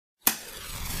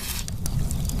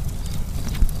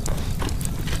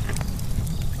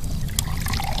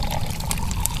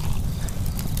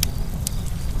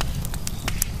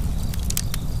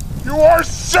You are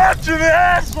such an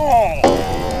asshole!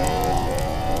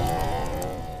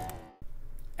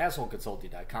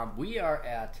 AssholeConsulting.com. We're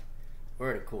at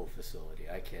a cool facility.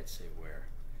 I can't say where,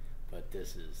 but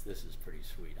this is pretty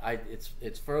sweet.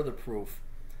 It's further proof.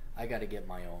 I got to get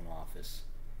my own office,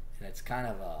 and it's kind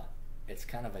of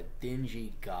a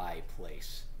dingy guy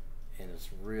place, and it's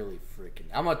really freaking.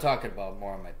 I'm not talking about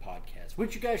more on my podcast,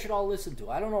 which you guys should all listen to.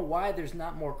 I don't know why there's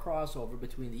not more crossover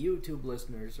between the YouTube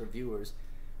listeners or viewers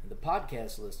and the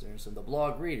podcast listeners and the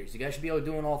blog readers. You guys should be able to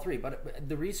doing all three. But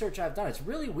the research I've done, it's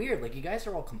really weird. Like, you guys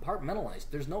are all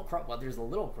compartmentalized. There's no there's a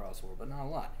little crossover, but not a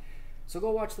lot. So go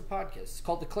watch the podcast. It's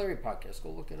called the Clarity Podcast. Go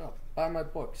look it up. Buy my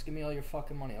books. Give me all your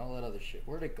fucking money. All that other shit.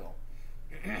 Where'd it go?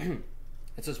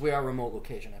 It says we are a remote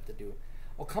location. I have to do.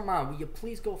 Oh, come on. Will you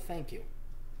please go? Thank you.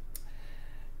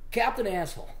 Captain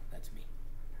Asshole. That's me.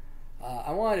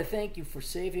 I wanted to thank you for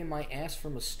saving my ass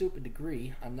from a stupid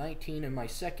degree. I'm 19 in my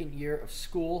second year of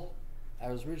school.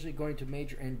 I was originally going to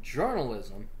major in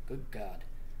journalism. Good God.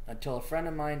 Until a friend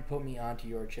of mine put me onto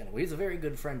your channel. Well, he's a very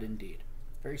good friend indeed.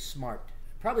 Very smart.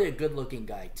 Probably a good-looking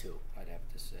guy, too, I'd have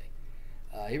to say.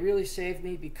 He really saved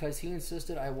me because he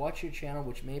insisted I watch your channel,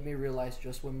 which made me realize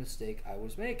just what mistake I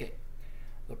was making.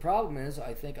 The problem is,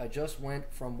 I think I just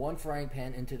went from one frying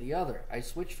pan into the other. I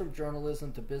switched from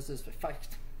journalism to business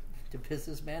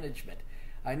management.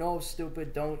 I know,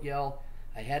 stupid, don't yell.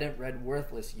 I hadn't read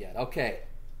Worthless yet. Okay,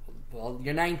 well,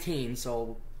 you're 19,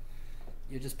 so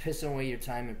you're just pissing away your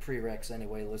time in prereqs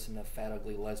anyway, listening to fat,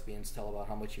 ugly lesbians tell about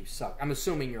how much you suck. I'm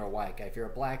assuming you're a white guy. If you're a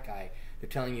black guy, they're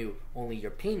telling you only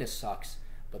your penis sucks,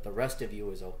 but the rest of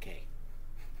you is okay.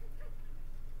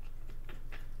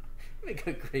 Make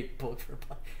a great book for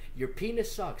your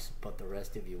penis sucks, but the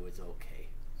rest of you is okay.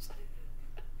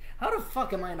 How the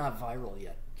fuck am I not viral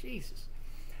yet? Jesus.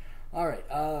 All right.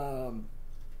 I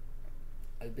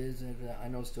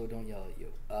know still don't yell at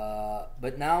you.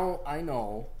 But now I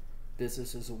know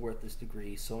business is a worthless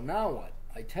degree, so now what?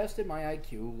 I tested my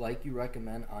IQ, like you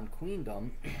recommend, on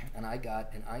Queendom, and I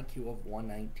got an IQ of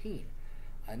 119.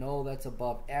 I know that's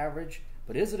above average,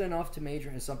 but is it enough to major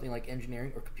in something like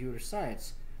engineering or computer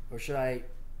science? Or should I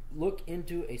look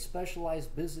into a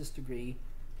specialized business degree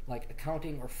like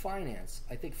accounting or finance?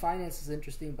 I think finance is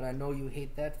interesting, but I know you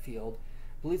hate that field.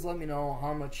 Please let me know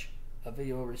how much a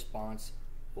video response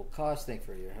will cost. Thank you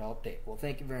for your help. Well,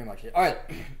 thank you very much. All right,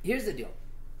 here's the deal.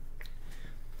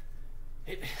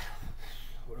 Where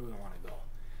do we want to go?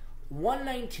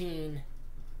 119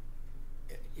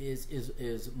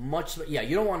 is much. Yeah,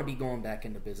 you don't want to be going back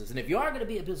into business. And if you are going to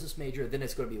be a business major, then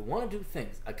it's going to be one of two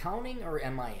things: accounting or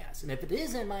MIS. And if it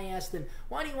is MIS, then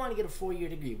why do you want to get a 4-year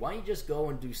degree? Why don't you just go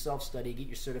and do self-study, get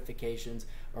your certifications,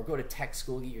 or go to tech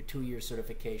school, get your 2-year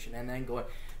certification, and then go.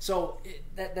 So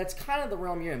that's kind of the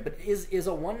realm you're in. But is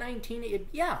a 119?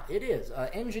 Yeah, it is.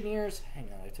 Engineers. Hang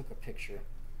on, I took a picture.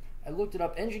 I looked it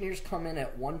up. Engineers come in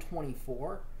at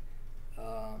 124. If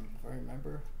I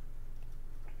remember.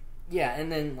 Yeah,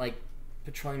 and then, like,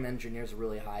 petroleum engineers are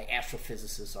really high.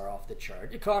 Astrophysicists are off the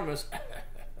chart. Economists,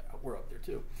 we're up there,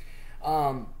 too.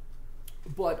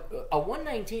 But a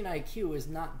 119 IQ is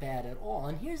not bad at all.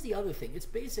 And here's the other thing. It's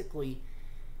basically,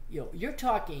 you're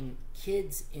talking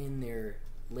kids in their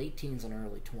late teens and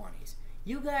early 20s.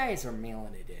 You guys are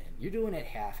mailing it in. You're doing it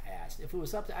half-assed. If it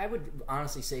was up to, I would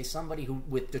honestly say somebody who,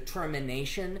 with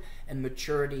determination and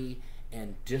maturity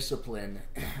and discipline,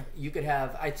 you could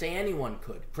have, I'd say anyone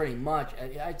could, pretty much.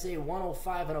 I'd say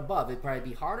 105 and above. It'd probably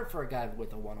be harder for a guy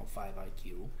with a 105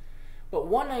 IQ. But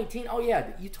 119, oh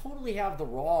yeah, you totally have the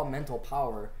raw mental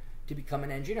power to become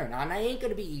an engineer. Now, and it ain't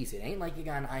going to be easy. It ain't like you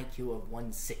got an IQ of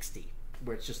 160,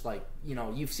 where it's just like,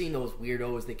 you've seen those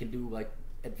weirdos that can do, like,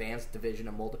 advanced division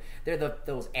and multiple. They're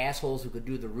those assholes who could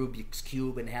do the Rubik's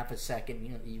Cube in half a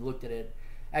second. You looked at it.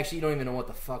 Actually, you don't even know what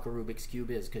the fuck a Rubik's Cube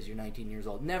is because you're 19 years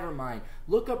old. Never mind.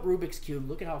 Look up Rubik's Cube.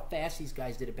 Look at how fast these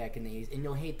guys did it back in the 80s, and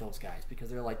you'll hate those guys because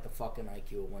they're like the fucking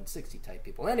IQ of 160 type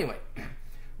people. Anyway,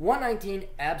 119,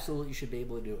 absolutely you should be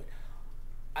able to do it.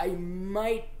 I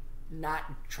might not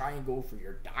try and go for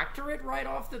your doctorate right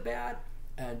off the bat.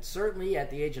 And certainly at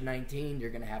the age of 19, you're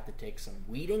going to have to take some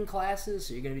weeding classes.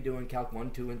 So you're going to be doing Calc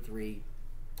 1, 2, and 3.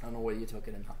 I don't know whether you took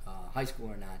it in high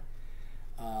school or not.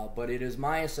 But it is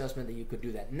my assessment that you could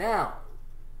do that. Now,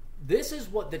 this is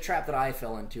what the trap that I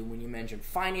fell into when you mentioned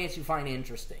finance you find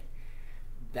interesting.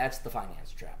 That's the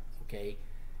finance trap, okay?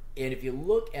 And if you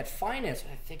look at finance,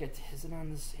 I think is it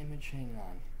on this image? Hang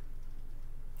on.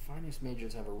 Finance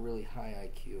majors have a really high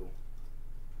IQ.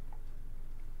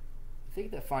 I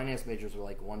think that finance majors were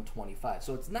like 125.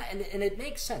 So it's not, and it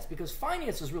makes sense because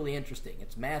finance is really interesting.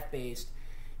 It's math-based.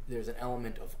 there's an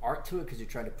element of art to it because you're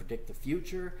trying to predict the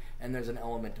future, and there's an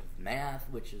element of math,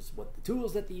 which is what the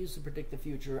tools that they use to predict the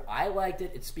future. I liked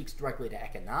it. It speaks directly to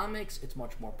economics. It's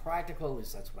much more practical. At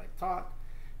least that's what I taught,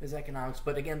 is economics.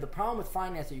 But again, the problem with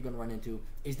finance that you're going to run into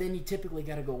is then you typically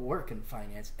got to go work in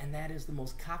finance, and that is the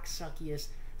most cocksuckiest,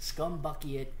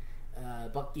 scumbuckiest,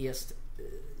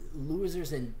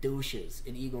 losers and douches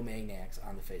and egomaniacs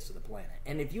on the face of the planet.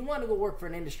 And if you want to go work for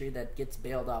an industry that gets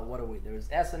bailed out, what are we? There's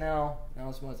SNL,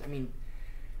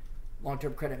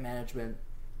 long-term credit management.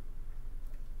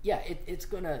 Yeah, it's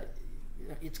gonna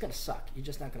suck. You're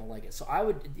just not gonna like it. So I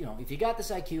would, if you got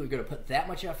this IQ, you're gonna put that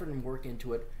much effort and work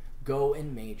into it. Go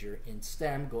and major in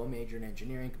STEM. Go and major in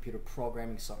engineering, computer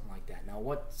programming, something like that. Now,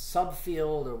 what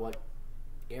subfield or what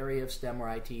area of STEM or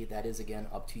IT, that is again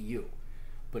up to you.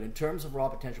 But in terms of raw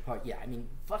potential power, yeah,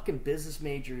 fucking business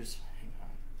majors, hang on.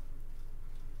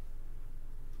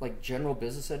 Like general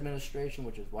business administration,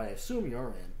 which is what I assume you're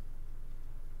in,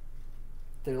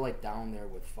 they're like down there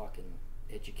with fucking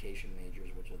education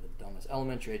majors, which are the dumbest.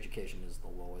 Elementary education is the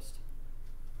lowest.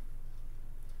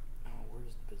 Oh,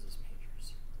 where's the business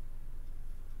majors?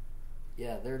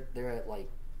 Yeah, they're at like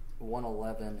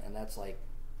 111, and that's like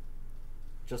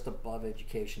just above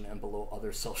education and below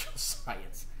other social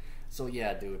science. So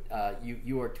yeah, dude,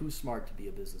 you are too smart to be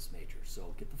a business major.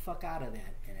 So get the fuck out of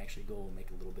that and actually go and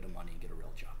make a little bit of money and get a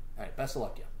real job. All right, best of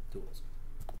luck to you. Tools.